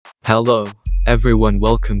Hello, everyone,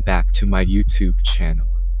 welcome back to my YouTube channel.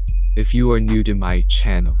 If you are new to my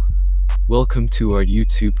channel, welcome to our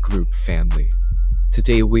YouTube group family.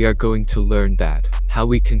 Today we are going to learn how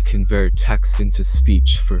we can convert text into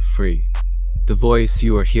speech for free. The voice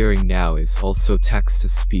you are hearing now is also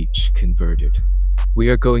text-to-speech converted. We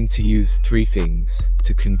are going to use three things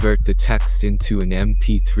to convert the text into an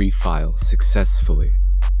MP3 file successfully.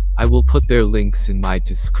 I will put their links in my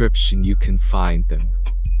description, you can find them.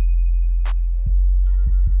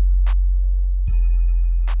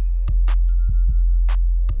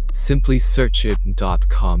 Simply search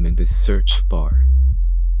it.com in the search bar.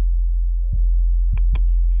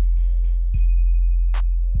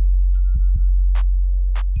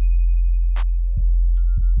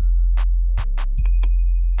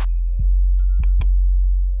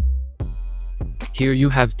 Here you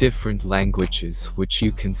have different languages which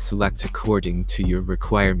you can select according to your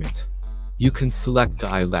requirement. You can select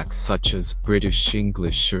dialects such as British,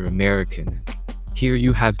 English or American. Here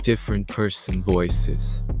you have different person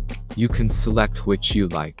voices. You can select which you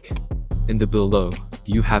like. In the below,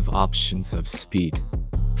 you have options of speed,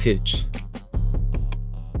 pitch.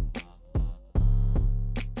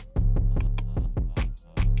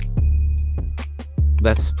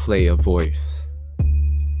 Let's play a voice.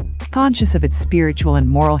 Conscious of its spiritual and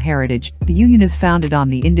moral heritage, the Union is founded on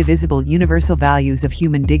the indivisible universal values of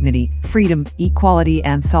human dignity, freedom, equality,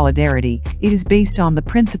 and solidarity. It is based on the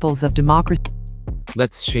principles of democracy.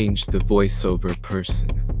 Let's change the voiceover person.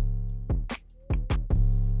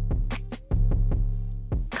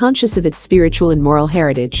 Conscious of its spiritual and moral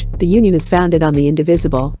heritage, the Union is founded on the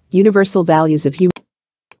indivisible, universal values of human.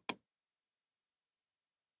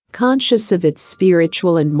 Conscious of its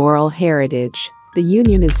spiritual and moral heritage, the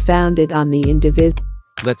Union is founded on the indivisible.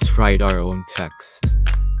 Let's write our own text.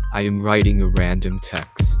 I am writing a random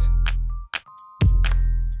text.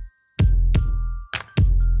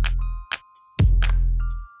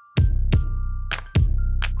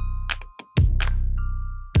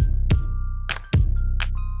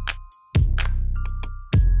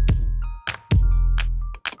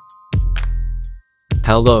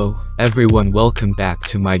 Hello, everyone, welcome back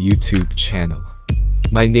to my YouTube channel.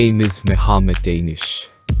 My name is Muhammad Danish.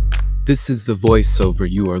 This is the voiceover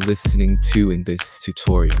you are listening to in this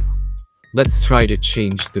tutorial. Let's try to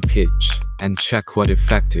change the pitch and check what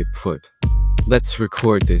effect it put. Let's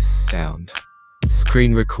record this sound.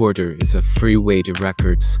 Screen Recorder is a free way to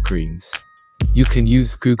record screens. You can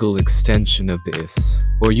use Google extension of this,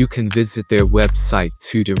 or you can visit their website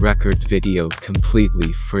to record video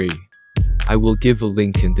completely free. I will give a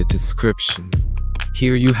link in the description.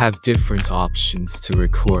 Here you have different options to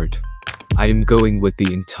record. I am going with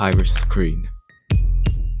the entire screen.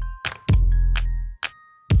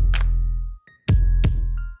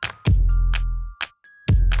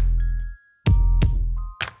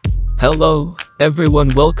 Hello,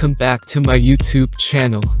 everyone, welcome back to my YouTube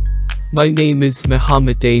channel. My name is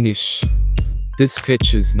Muhammad Danish. This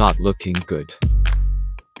pitch is not looking good.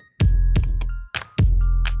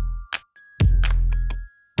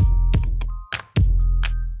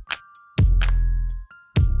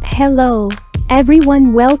 Hello,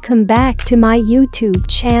 everyone, welcome back to my YouTube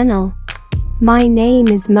channel. My name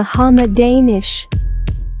is Muhammad Danish.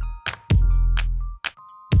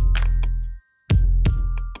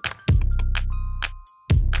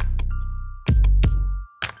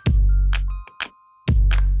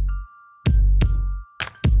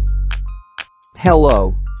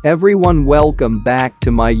 Hello, everyone, welcome back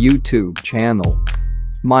to my YouTube channel.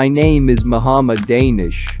 My name is Muhammad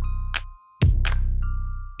Danish.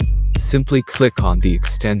 Simply click on the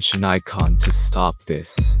extension icon to stop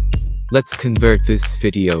this. Let's convert this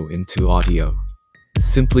video into audio.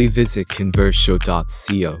 Simply visit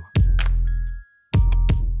convertio.co.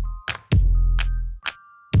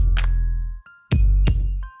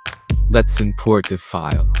 Let's import the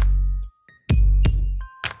file.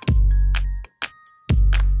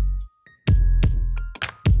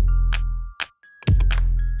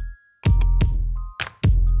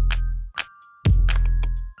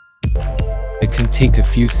 It can take a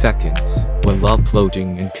few seconds. While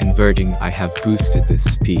uploading and converting, I have boosted the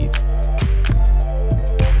speed.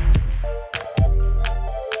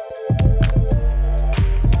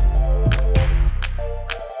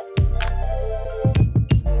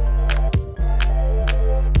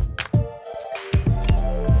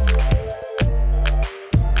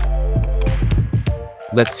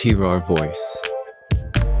 Let's hear our voice.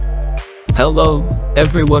 Hello,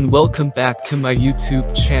 everyone, welcome back to my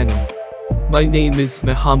YouTube channel. My name is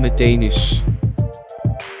Muhammad Danish.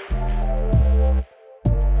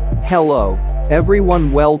 Hello,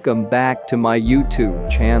 Everyone, welcome back to my YouTube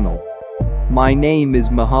channel. My name is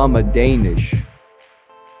Muhammad Danish.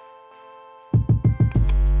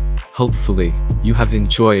 Hopefully, you have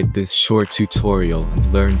enjoyed this short tutorial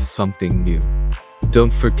and learned something new.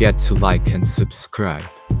 Don't forget to like and subscribe.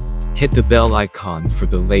 Hit the bell icon for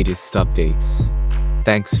the latest updates.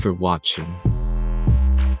 Thanks for watching.